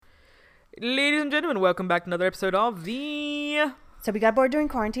Ladies and gentlemen, welcome back to another episode of the So we got bored during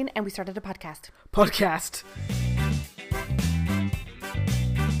quarantine and we started a podcast.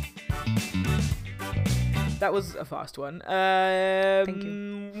 That was a fast one. Thank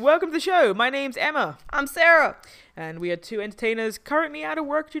you. Welcome to the show. My name's Emma. I'm Sarah. And we are two entertainers currently out of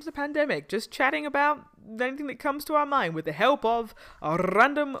work due to the pandemic, just chatting about anything that comes to our mind with the help of a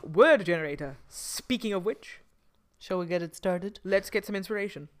random word generator. Speaking of which, Shall we get it started? let's get some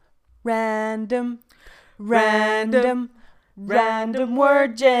inspiration. Random word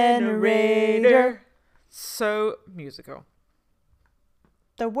generator. So musical.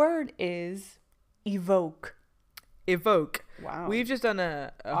 The word is evoke. Evoke. Wow. We've just done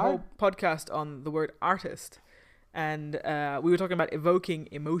a whole podcast on the word artist, and we were talking about evoking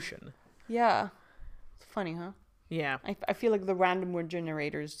emotion. Yeah. It's funny, huh? Yeah. I feel like the random word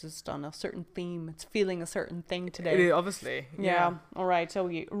generator is just on a certain theme. It's feeling a certain thing today. Obviously. Yeah. All right. So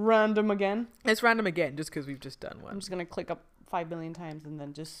we random again. It's random again, just because we've just done one. I'm just going to click up 5 million times and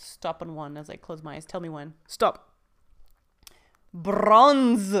then just stop on one as I close my eyes. Tell me when. Stop.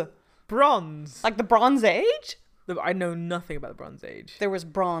 Bronze. Bronze. Like the Bronze Age? I know nothing about the Bronze Age. There was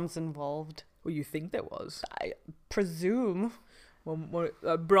bronze involved. Well, you think there was? I presume. Well,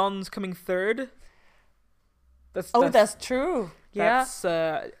 bronze coming third. That's true. Yeah. That's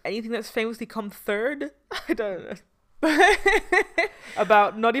anything that's famously come third. I don't know.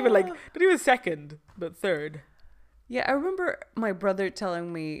 About not even second, but third. Yeah, I remember my brother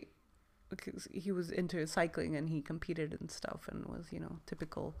telling me, because he was into cycling and he competed and stuff and was,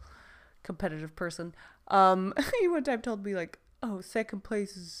 typical competitive person. He one time told me like, "Oh, second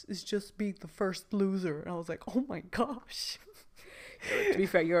place is just being the first loser," and I was like, "Oh my gosh." To be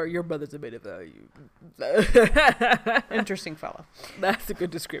fair, your brother's a bit of a Interesting fella. That's a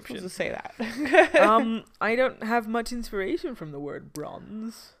good description. Just say that. I don't have much inspiration from the word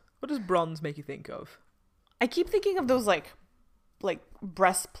bronze. What does bronze make you think of? I keep thinking of those like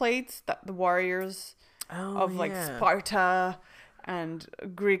breastplates that the warriors of Sparta and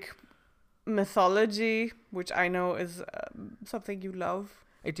Greek mythology, which I know is something you love.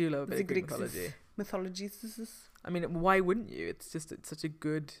 I do love a bit of Greek mythology. Mythologies. I mean, why wouldn't you? It's such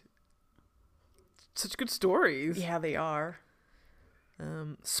good stories. Yeah, they are.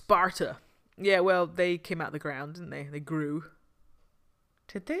 Sparta. Yeah, well, they came out of the ground, didn't they? They grew.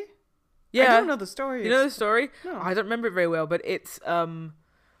 Did they? Yeah. I don't know the story. You know the story? No. I don't remember it very well, but it's I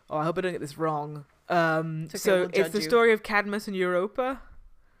hope I don't get this wrong. It's okay, it's the story of Cadmus and Europa.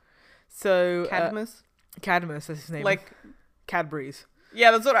 So Cadmus? Cadmus, that's his name. Like Cadbury's.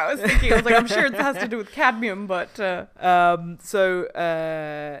 Yeah, that's what I was thinking. I was like, I'm sure it has to do with cadmium, but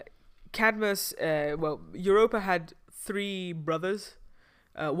Cadmus, Europa had 3 brothers.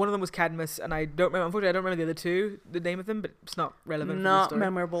 One of them was Cadmus, and unfortunately I don't remember the other 2, the name of them, but it's not relevant. Not for the story.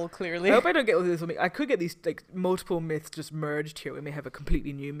 Memorable, clearly. I hope I don't get all this. I could get these multiple myths just merged here. We may have a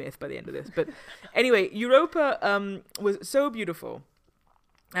completely new myth by the end of this. But anyway, Europa was so beautiful.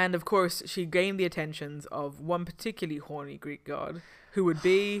 And of course, she gained the attentions of one particularly horny Greek god, who would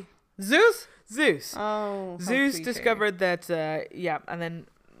be Zeus. Oh, Zeus discovered that, and then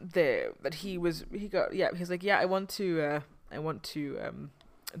he was like, I want to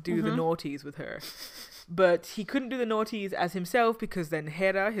do the naughties with her, but he couldn't do the naughties as himself because then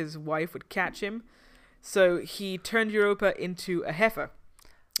Hera, his wife, would catch him. So he turned Europa into a heifer.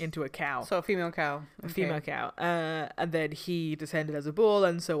 Into a cow. So a female cow. A female cow. And then he descended as a bull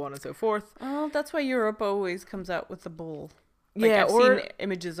and so on and so forth. Oh, that's why Europa always comes out with a bull. I've seen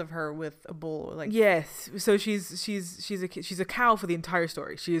images of her with a bull. Yes. So she's a cow for the entire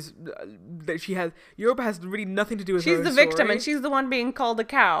story. Europa has really nothing to do with her. She's the victim and she's the one being called a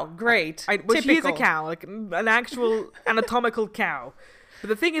cow. Great. She is a cow, like an actual anatomical cow. But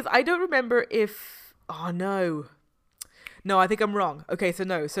the thing is, I don't remember if... Oh, no. No, I think I'm wrong. Okay, so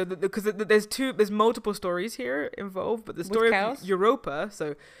no. So because there's multiple stories here involved, but the story of Europa.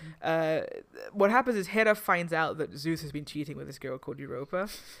 So what happens is Hera finds out that Zeus has been cheating with this girl called Europa.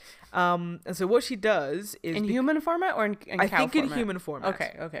 And so what she does is... In human format or in cow format? I think in human format.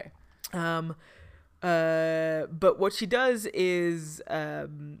 Okay. But what she does is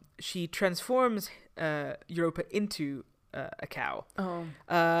she transforms Europa into... a cow. Oh.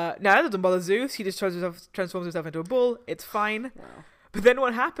 Now that doesn't bother Zeus. He just transforms himself into a bull. It's fine. Wow. But then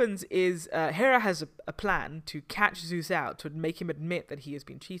what happens is Hera has a plan to catch Zeus out, to make him admit that he has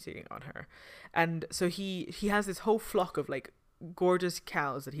been cheating on her. And so he has this whole flock of gorgeous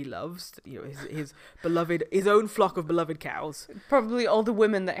cows that he loves. His beloved, his own flock of beloved cows. Probably all the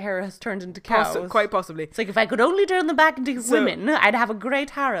women that Hera has turned into cows. Quite possibly. It's like, if I could only turn them back into women, I'd have a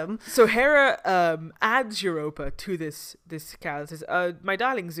great harem. So Hera adds Europa to this cow and says, "My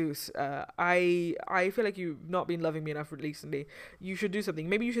darling Zeus, I feel like you've not been loving me enough recently. You should do something.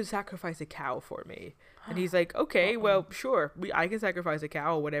 Maybe you should sacrifice a cow for me." And he's like, "Okay, well, sure. I can sacrifice a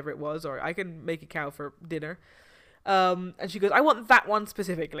cow or whatever it was, or I can make a cow for dinner." And she goes, "I want that one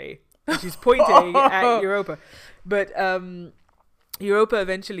specifically." And she's pointing at Europa. But Europa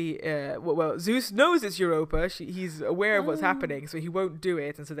eventually, Zeus knows it's Europa. He's aware of what's happening, so he won't do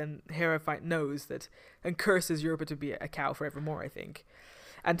it. And so then Hera knows that and curses Europa to be a cow forevermore, I think,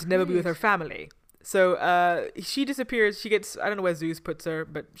 and to never be with her family. So she disappears. She gets, I don't know where Zeus puts her,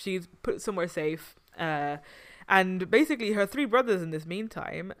 but she's put somewhere safe. And basically her 3 brothers in this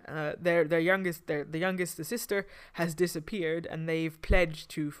meantime, the youngest, the sister, has disappeared, and they've pledged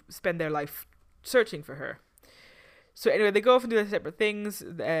to spend their life searching for her. So anyway, they go off and do their separate things.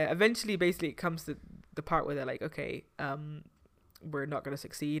 Eventually, basically, it comes to the part where they're like, okay, we're not going to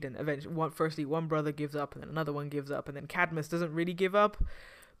succeed. And eventually, one brother gives up, and then another one gives up, and then Cadmus doesn't really give up.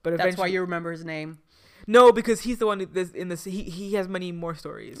 But that's why you remember his name. No, because he's the one in this. He has many more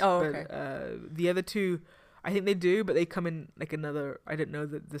stories. Oh, okay. But, the other 2, I think they do, but they come in like another. I don't know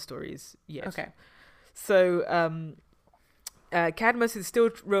the stories yet. Okay. So Cadmus is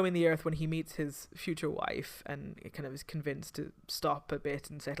still roaming the earth when he meets his future wife, and he kind of is convinced to stop a bit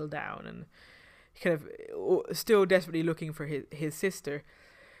and settle down, and kind of still desperately looking for his sister.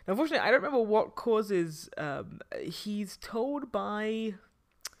 Now, unfortunately, I don't remember what causes. He's told by.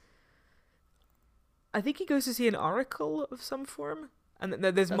 I think he goes to see an oracle of some form, and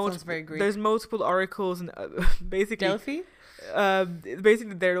there's multiple oracles, and basically Delphi.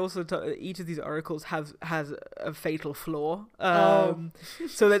 Basically, they're also each of these oracles has a fatal flaw.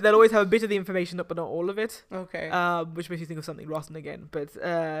 So they'll always have a bit of the information up, but not all of it. Okay. Which makes you think of something rotten again. But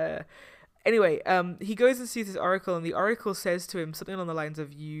anyway, he goes and sees this oracle, and the oracle says to him something along the lines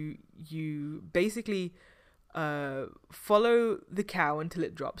of, "You basically follow the cow until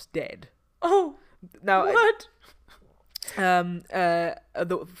it drops dead." Oh. Now, what?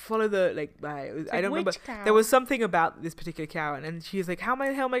 Follow the I don't remember. Cow? There was something about this particular cow, and she's like, "How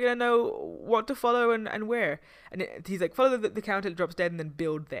the hell am I gonna know what to follow and where?" And he's like, "Follow the cow until it drops dead, and then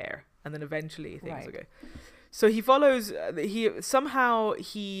build there, and then eventually things will go." So he follows. So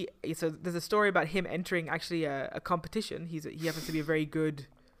there's a story about him entering actually a competition. He happens to be a very good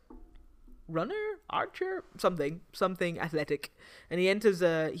runner, archer, something athletic, and he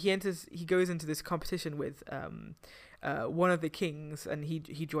goes into this competition with one of the kings, and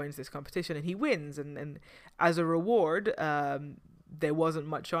he joins this competition, and he wins, and as a reward, there wasn't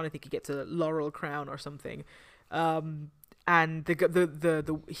much on. I think he gets a laurel crown or something, and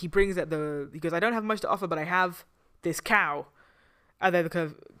he brings he goes, "I don't have much to offer, but I have this cow," and then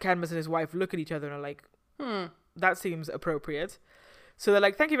Cadmus and his wife look at each other and are like, that seems appropriate. So they're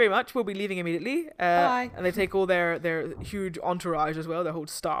like, "Thank you very much. We'll be leaving immediately." Bye. And they take all their huge entourage as well, their whole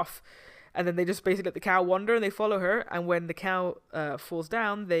staff. And then they just basically let the cow wander, and they follow her. And when the cow falls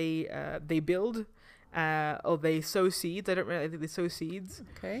down, they build, or they sow seeds. I think they sow seeds.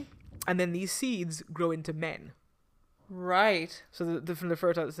 Okay. And then these seeds grow into men. Right. So from the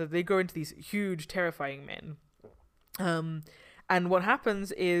fertile, so they grow into these huge, terrifying men. And what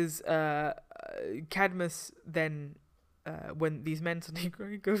happens is Cadmus then... when these men suddenly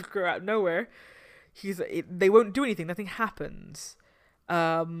grow out of nowhere, they won't do anything. Nothing happens.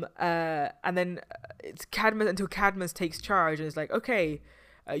 And then it's Cadmus until Cadmus takes charge and is like, "Okay,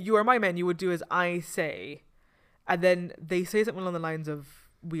 you are my men. You would do as I say." And then they say something along the lines of,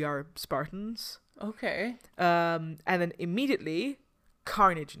 "We are Spartans." Okay. And then immediately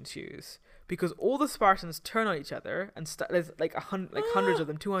carnage ensues, because all the Spartans turn on each other and there's hundreds of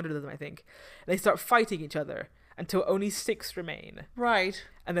them, 200 of them, I think. And they start fighting each other until only 6 remain. Right.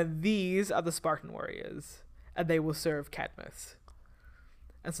 And then these are the Spartan warriors, and they will serve Cadmus.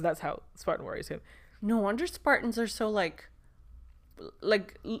 And so that's how Spartan warriors came. No wonder Spartans are so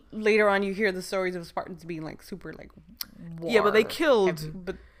later on you hear the stories of Spartans being super Yeah, but they killed heavy,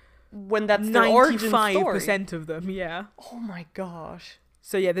 but when that's their origin story. 95% of them, yeah. Oh my gosh.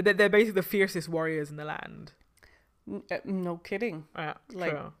 So yeah, they're basically the fiercest warriors in the land. No kidding. Yeah,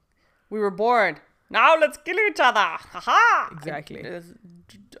 true. We were born. Now let's kill each other. Ha-ha! Exactly.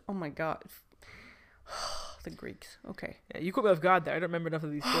 Oh my god. The Greeks. Okay. Yeah, you caught me off guard there. I don't remember enough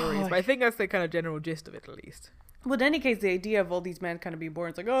of these stories, but I think that's the kind of general gist of it, at least. Well, in any case, the idea of all these men kind of being born,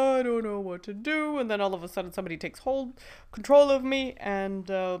 it's like, "Oh, I don't know what to do," and then all of a sudden somebody takes control of me, and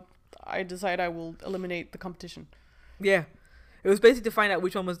I decide I will eliminate the competition. Yeah. It was basically to find out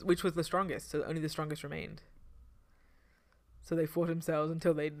which was the strongest. So only the strongest remained. So they fought themselves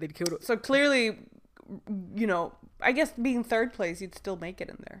until they'd killed. So clearly, I guess being third place, you'd still make it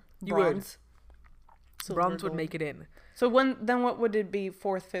in there. You Bronze. would. Silver, Bronze would gold. make it in. So then what would it be?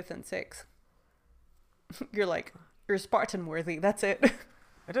 Fourth, fifth, and sixth? You're Spartan worthy. That's it.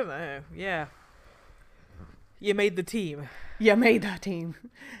 I don't know. Yeah. You made the team, You made that team.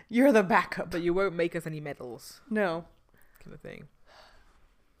 You're the backup. but you won't make us any medals, No. kind of thing.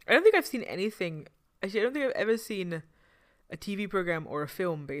 I don't think I've seen anything. Actually, I don't think I've ever seen a TV program or a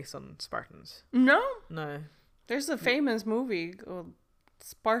film based on Spartans. No? No, There's a famous movie called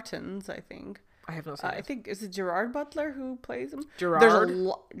Spartans, I think. I have not seen I it. think, is it Gerard Butler who plays him? Gerard.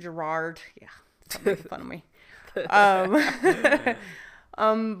 There's Gerard. Yeah. Stop making fun of me.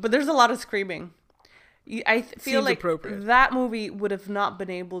 But there's a lot of screaming. I feel Seems like appropriate. that movie would have not been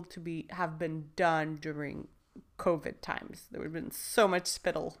able to have been done during COVID times. There would have been so much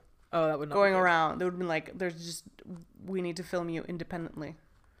spittle Oh, that would not going be good. around. There would have been like, we need to film you independently,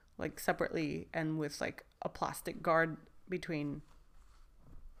 like separately, and with like a plastic guard between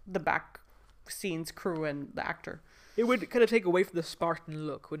the back scenes crew and the actor. It would kind of take away from the Spartan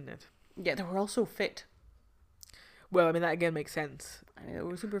look, wouldn't it? Yeah, they were all so fit. Well, I mean, that again makes sense. I mean, they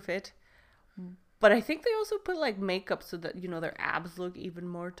were super fit. But I think they also put like makeup so that, their abs look even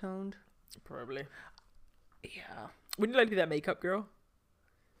more toned. Probably. Yeah. Wouldn't you like to be that makeup girl?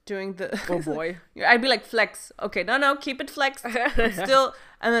 Doing the... Oh boy. I'd be like, flex. Okay, no, keep it flexed. I'm still...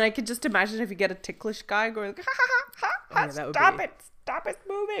 And then I could just imagine if you get a ticklish guy going, ha, ha, ha, ha, Oh, yeah, that would stop be- it. Stop it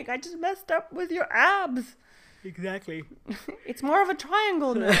moving. I just messed up with your abs. Exactly. It's more of a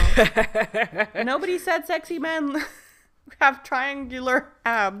triangle now. Nobody said sexy men have triangular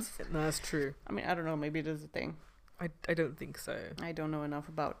abs. No, that's true. I mean, I don't know. Maybe it is a thing. I don't think so. I don't know enough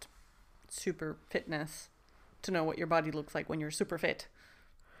about super fitness to know what your body looks like when you're super fit.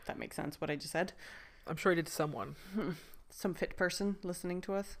 If that makes sense, what I just said. I'm sure I did to someone. Some fit person listening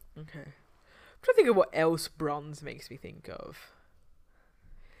to us. Okay. I'm trying to think of what else bronze makes me think of.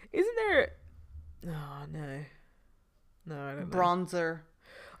 Isn't there... Oh, no. No, I don't know. Bronzer.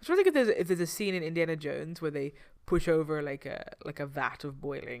 I'm trying to think if there's a scene in Indiana Jones where they push over like a vat of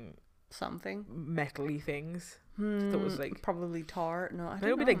boiling Something. metal-y things. That was like... Probably tar. No, I It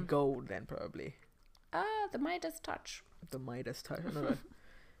don't would know. be like gold then, probably. The Midas touch. The Midas touch.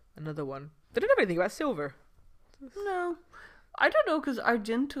 Another one. They don't have anything about silver. No. I don't know, because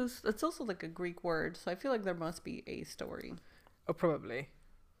Argentus, it's also like a Greek word, so I feel like there must be a story. Oh, probably.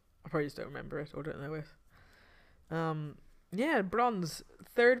 I probably just don't remember it or don't know it. Yeah, bronze.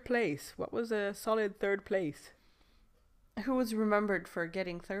 Third place. What was a solid third place? Who was remembered for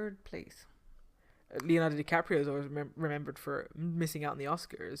getting third place? Leonardo DiCaprio is always remembered for missing out on the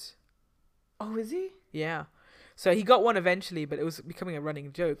Oscars. Oh, is he? Yeah. So he got one eventually, but it was becoming a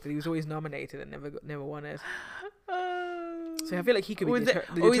running joke that he was always nominated and never won it. So I feel like he could be Was the it-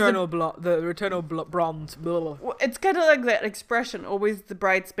 oh, he's the eternal bronze. Blah, blah, blah. Well, it's kind of like that expression, always the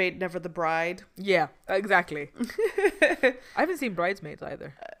bridesmaid, never the bride. Yeah, exactly. I haven't seen Bridesmaids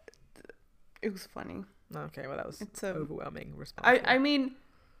either. It was funny. Okay, well that was It's overwhelming response. I mean,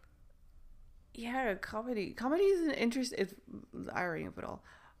 yeah, comedy. Comedy is an interest. It's the irony of it all.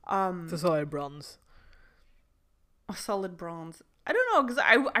 It's a solid bronze. A solid bronze. I don't know, because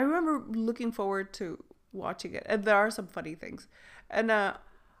I remember looking forward to watching it, and there are some funny things, and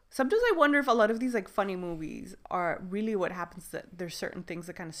sometimes I wonder if a lot of these like funny movies are really what happens, that there's certain things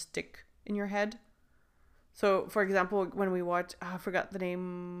that kind of stick in your head. So, for example, when we watch, I forgot the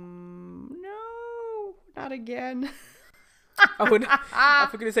name. No, not again. For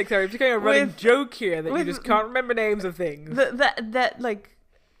goodness sake, sorry, I'm just getting a running joke here that you just can't remember names of things. That like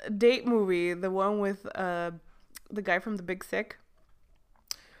date movie, the one with the guy from The Big Sick.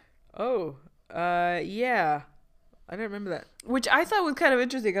 Oh, yeah. I don't remember that. Which I thought was kind of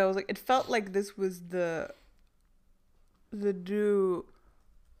interesting. I was like, it felt like this was the new,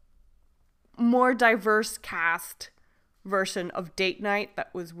 more diverse cast version of Date Night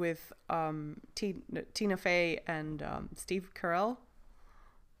that was with Tina Fey and Steve Carell,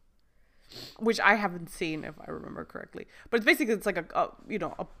 which I haven't seen, if I remember correctly. But it's basically, it's like a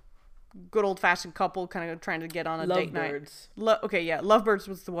good old fashioned couple kind of trying to get on a date night. Lovebirds. Okay, yeah, Lovebirds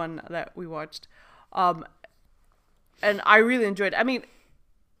was the one that we watched, and I really enjoyed it. I mean,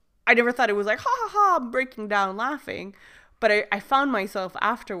 I never thought it was like ha ha ha, I'm breaking down laughing, but I found myself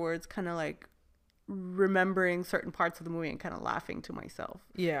afterwards kind of like remembering certain parts of the movie and kind of laughing to myself.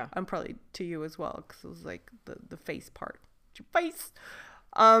 Yeah. I'm probably to you as well, because it was like the face part, your face.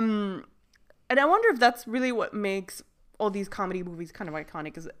 And I wonder if that's really what makes all these comedy movies kind of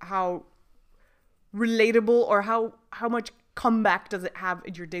iconic, is how relatable, or how much comeback does it have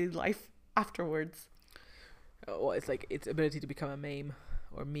in your daily life afterwards? Oh, it's like its ability to become a meme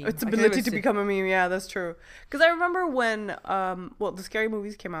or meme. Its ability to become a meme. Yeah, that's true. Because I remember when the Scary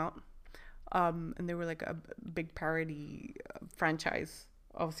Movies came out, and they were like a big parody franchise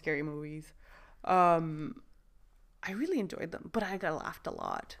of scary movies. I really enjoyed them, but I got laughed a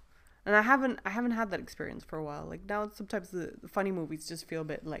lot. And I haven't had that experience for a while. Like now, sometimes the funny movies just feel a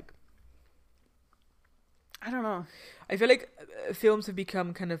bit like, I don't know. I feel like films have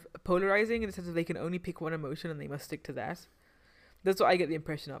become kind of polarizing in the sense that they can only pick one emotion and they must stick to that. That's what I get the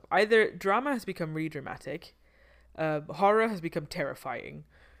impression of. Either drama has become really dramatic, horror has become terrifying,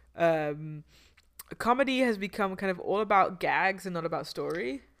 comedy has become kind of all about gags and not about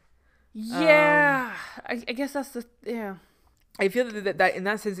story. Yeah, I guess that's yeah. I feel that in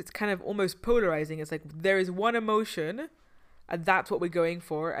that sense it's kind of almost polarizing. It's like there is one emotion and that's what we're going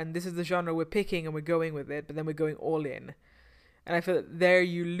for, and this is the genre we're picking and we're going with it, but then we're going all in. And I feel that there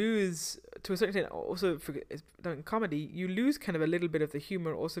you lose, to a certain extent, also in comedy, you lose kind of a little bit of the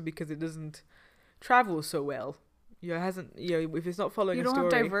humor also because it doesn't travel so well. If it's not following a story. You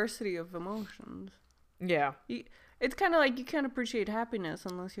don't have diversity of emotions. Yeah. It's kind of like you can't appreciate happiness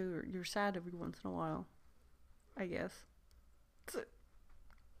unless you're sad every once in a while, I guess.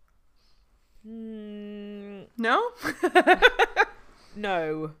 No?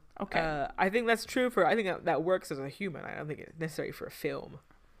 No. Okay. I think that's true I think that works as a human. I don't think it's necessary for a film.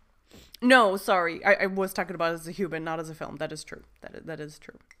 No, sorry. I was talking about it as a human, not as a film. That is true. That is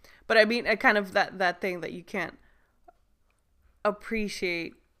true. But I mean, kind of that thing that you can't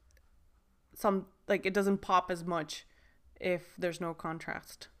appreciate some, like, it doesn't pop as much if there's no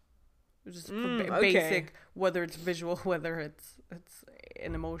contrast. Just basic, whether it's visual, whether it's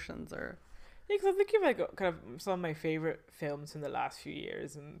in emotions or... Yeah, because I think you've like kind of some of my favorite films in the last few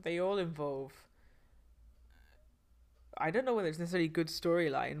years, and they all involve... I don't know whether it's necessarily a good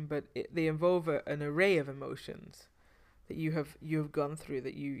storyline, but they involve an array of emotions that you have gone through.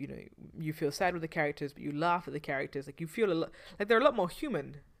 That you feel sad with the characters, but you laugh at the characters. Like you feel like they're a lot more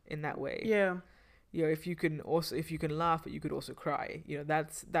human in that way. Yeah. If you can laugh, but you could also cry.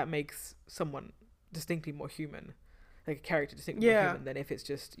 That makes someone distinctly more human, like a character distinctly more human than if it's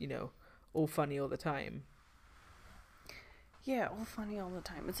just all funny all the time. Yeah, all funny all the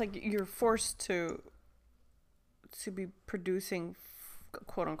time. It's like you're forced to be producing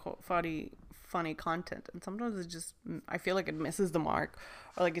quote unquote funny content, and sometimes it just, I feel like it misses the mark,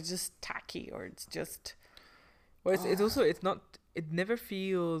 or like it's just tacky, or it's just it never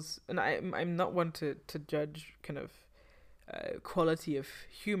feels, and I'm not one to judge kind of quality of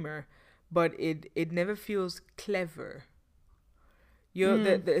humor, but it never feels clever.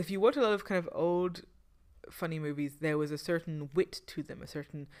 If you watch a lot of kind of old funny movies, there was a certain wit to them, a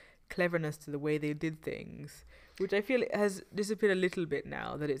certain cleverness to the way they did things, which I feel has disappeared a little bit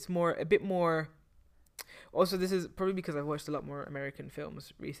now. That it's a bit more. Also, this is probably because I've watched a lot more American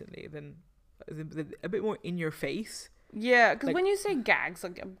films recently than a bit more in your face. Yeah, because when you say gags,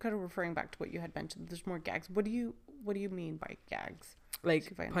 like, I'm kind of referring back to what you had mentioned. There's more gags. What do you mean by gags?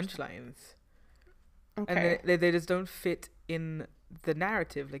 Like punchlines. Okay. And they just don't fit in the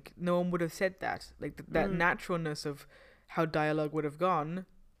narrative. Like no one would have said that. Like that naturalness of how dialogue would have gone.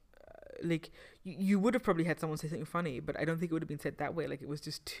 Like you would have probably had someone say something funny, but I don't think it would have been said that way. Like it was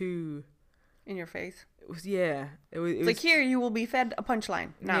just too in your face. It was It was like, here you will be fed a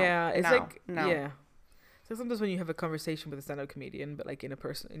punchline. Now. Yeah, it's now, like now. Yeah. So sometimes when you have a conversation with a stand-up comedian, but like in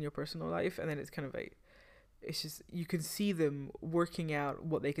your personal life, and then it's kind of like, it's just, you can see them working out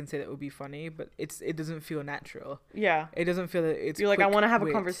what they can say that would be funny, but it doesn't feel natural. Yeah. It doesn't feel that it's. You're like, I want to have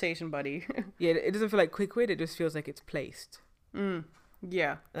a conversation, buddy. Yeah, it doesn't feel like quick wit. It just feels like it's placed.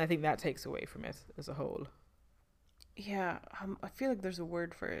 Yeah. And I think that takes away from it as a whole. Yeah, I feel like there's a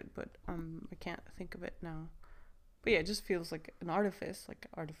word for it, but I can't think of it now. But yeah, it just feels like an artifice, like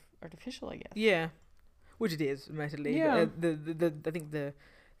artificial, I guess. Yeah, which it is, admittedly. Yeah. But, I think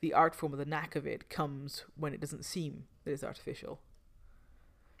the art form or the knack of it comes when it doesn't seem that it's artificial.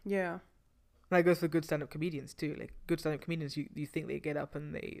 Yeah. And that goes for good stand-up comedians too. Like good stand-up comedians, you think they get up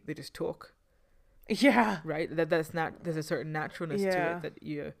and they just talk. Yeah. Right. There's a certain naturalness to it that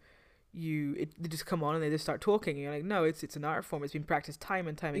they just come on and they just start talking. And you're like, no, it's an art form. It's been practiced time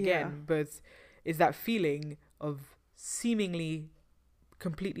and time again. But it's that feeling of seemingly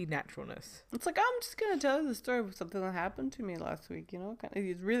completely naturalness. It's like, I'm just gonna tell you the story of something that happened to me last week.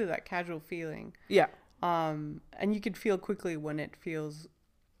 It's really that casual feeling. Yeah. And you can feel quickly when it feels.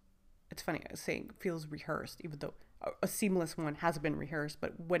 It's funny saying feels rehearsed, even though a seamless one has been rehearsed.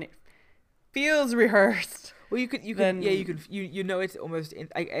 But when it feels rehearsed, well, you know it almost.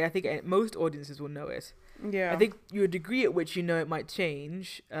 I think most audiences will know it. Yeah. I think your degree at which you know it might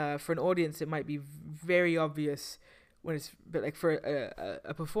change. For an audience, it might be very obvious when it's, but like for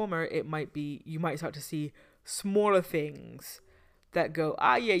a performer, it might be, you might start to see smaller things that go,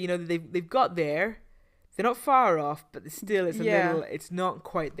 yeah, you know, they've got there. They're not far off, but still it's a little, it's not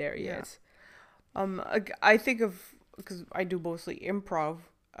quite there yet. I think of, because I do mostly improv,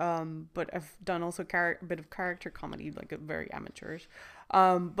 but I've done also a bit of character comedy, like a very amateurish.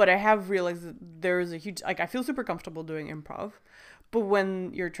 But I have realized that there is a huge, like, I feel super comfortable doing improv, but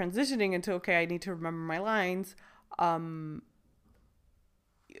when you're transitioning into, okay, I need to remember my lines,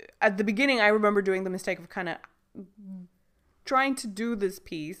 at the beginning, I remember doing the mistake of kind of trying to do this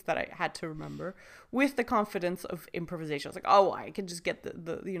piece that I had to remember with the confidence of improvisation. I was like, oh, I can just get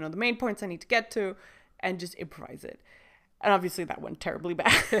the you know, the main points I need to get to and just improvise it. And obviously that went terribly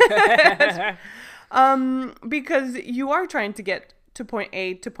bad. Because you are trying to get to point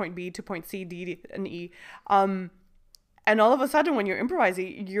A, to point B, to point C, D, and E. And all of a sudden when you're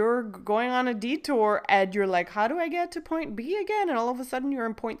improvising, you're going on a detour and you're like, how do I get to point B again? And all of a sudden you're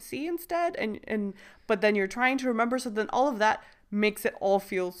in point C instead. But then you're trying to remember. So then all of that makes it all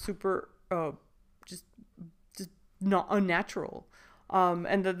feel super, just not unnatural.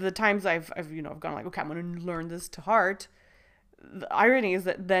 And the times I've gone like, okay, I'm going to learn this to heart. The irony is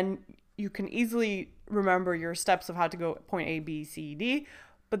that then you can easily remember your steps of how to go point A, B, C, D,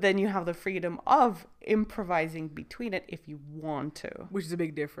 but then you have the freedom of improvising between it if you want to. Which is a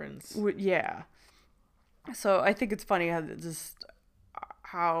big difference. Yeah. So I think it's funny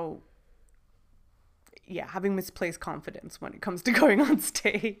how having misplaced confidence when it comes to going on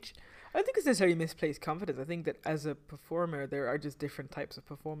stage. I don't think it's necessarily misplaced confidence. I think that as a performer, there are just different types of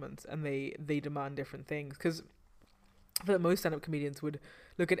performance, and they demand different things. Because I feel like most stand-up comedians would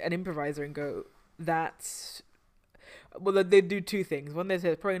look at an improviser and go, that's... Well, they do two things. One, they say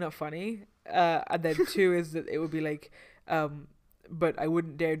it's probably not funny. And then two is that it would be like, but I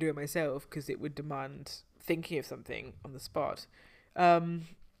wouldn't dare do it myself because it would demand thinking of something on the spot.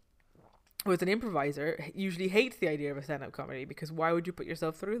 Whereas an improviser usually hates the idea of a stand-up comedy because why would you put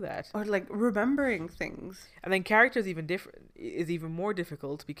yourself through that? Or like remembering things. And then character is even more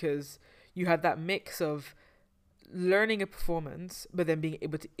difficult because you have that mix of learning a performance but then being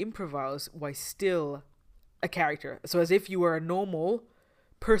able to improvise while still a character. So as if you were a normal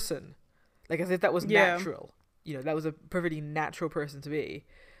person, like as if that was natural. You know, that was a perfectly natural person to be.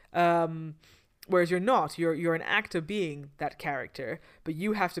 Whereas you're not. You're an actor being that character, but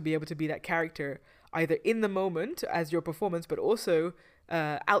you have to be able to be that character either in the moment as your performance, but also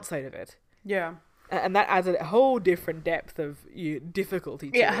outside of it. Yeah. And that adds a whole different depth of difficulty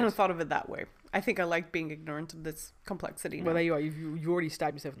to it. I hadn't thought of it that way. I think I like being ignorant of this complexity now. Well, there you are. You've already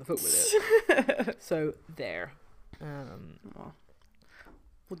stabbed yourself in the foot with it. So, there. Well,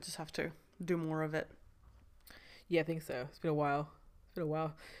 we'll just have to do more of it. Yeah, I think so. It's been a while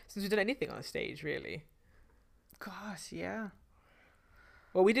since we've done anything on a stage, really. Gosh, yeah.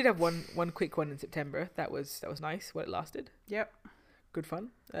 Well, we did have one quick one in September. That was nice. What it lasted. Yep. Good fun.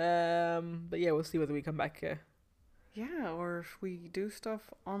 But yeah, we'll see whether we come back. Yeah, or if we do stuff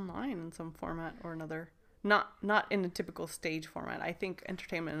online in some format or another. Not in a typical stage format. I think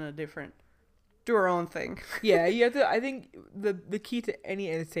entertainment in a different. Do our own thing. Yeah, you have to. I think the key to any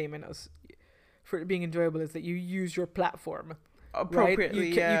entertainment for it being enjoyable is that you use your platform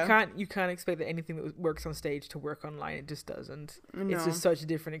appropriately. Right? You can't expect that anything that works on stage to work online. It just doesn't. No. It's just such a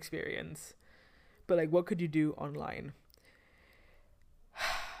different experience. But like, what could you do online?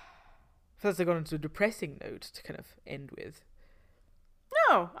 First, I got into a depressing note to kind of end with.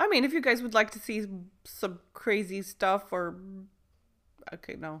 No, I mean, if you guys would like to see some crazy stuff or...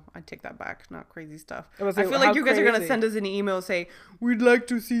 Okay, no, I take that back. Not crazy stuff. I feel like you guys are going to send us an email saying, we'd like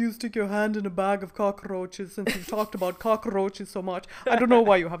to see you stick your hand in a bag of cockroaches since you've talked about cockroaches so much. I don't know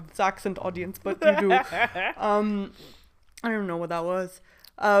why you have this accent, audience, but you do. I don't know what that was.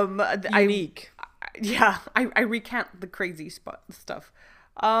 Unique. I recant the crazy stuff.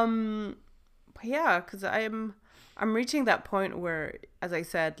 But yeah, because I'm reaching that point where, as I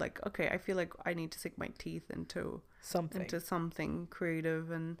said, like, okay, I feel like I need to sink my teeth into something creative,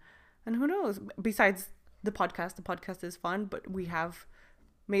 and who knows, besides the podcast is fun, but we have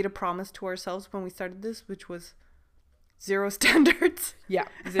made a promise to ourselves when we started this, which was 0 standards. Yeah,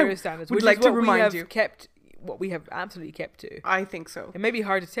 0 standards. We'd like to remind you. What we have absolutely kept to. I think so. It may be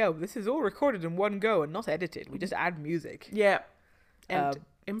hard to tell, but this is all recorded in one go and not edited. We just add music. Yeah. And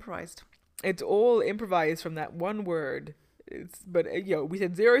improvised. It's all improvised from that one word. But we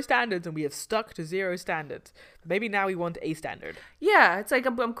said 0 standards and we have stuck to 0 standards. Maybe now we want a standard. Yeah, it's like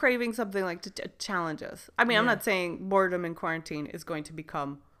I'm craving something like to challenge us. I mean, I'm not saying boredom in quarantine is going to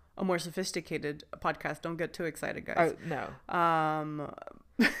become a more sophisticated podcast. Don't get too excited, guys. Oh, no.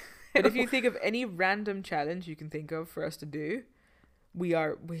 But if you think of any random challenge you can think of for us to do, we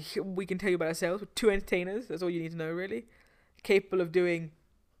can tell you about ourselves. We're 2 entertainers. That's all you need to know, really. Capable of doing,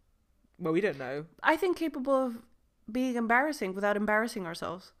 well, we don't know. I think capable of being embarrassing without embarrassing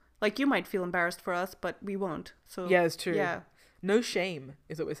ourselves. Like, you might feel embarrassed for us, but we won't. So yeah, it's true. Yeah. No shame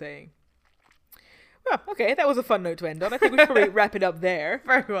is what we're saying. Well, okay, that was a fun note to end on. I think we should probably wrap it up there.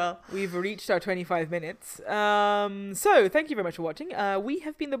 Very well. We've reached our 25 minutes. So, thank you very much for watching. We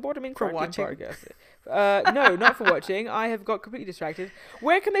have been the Boredom in Quarantine podcast. No, not for watching. I have got completely distracted.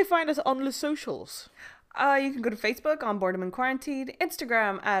 Where can they find us on the socials? You can go to Facebook on Boredom in Quarantine,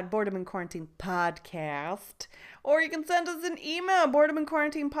 Instagram at Boredom in Quarantine Podcast, or you can send us an email,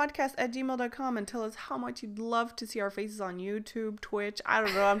 boredominquarantinepodcast@gmail.com, and tell us how much you'd love to see our faces on YouTube, Twitch. I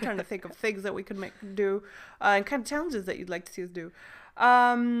don't know. I'm trying to think of things that we could do, and kind of challenges that you'd like to see us do.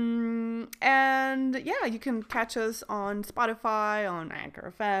 And yeah, you can catch us on Spotify, on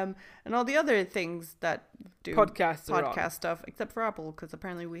Anchor FM, and all the other things that do podcast stuff, except for Apple, because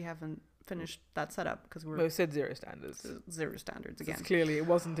apparently we haven't finished that setup because we said zero standards. Zero standards again. Clearly, it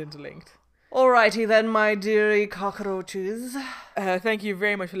wasn't interlinked. Alrighty then, my dearie cockroaches. Thank you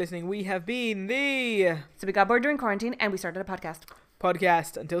very much for listening. We have been the... So we got bored during quarantine and we started a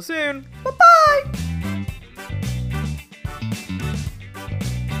podcast. Until soon. Bye-bye!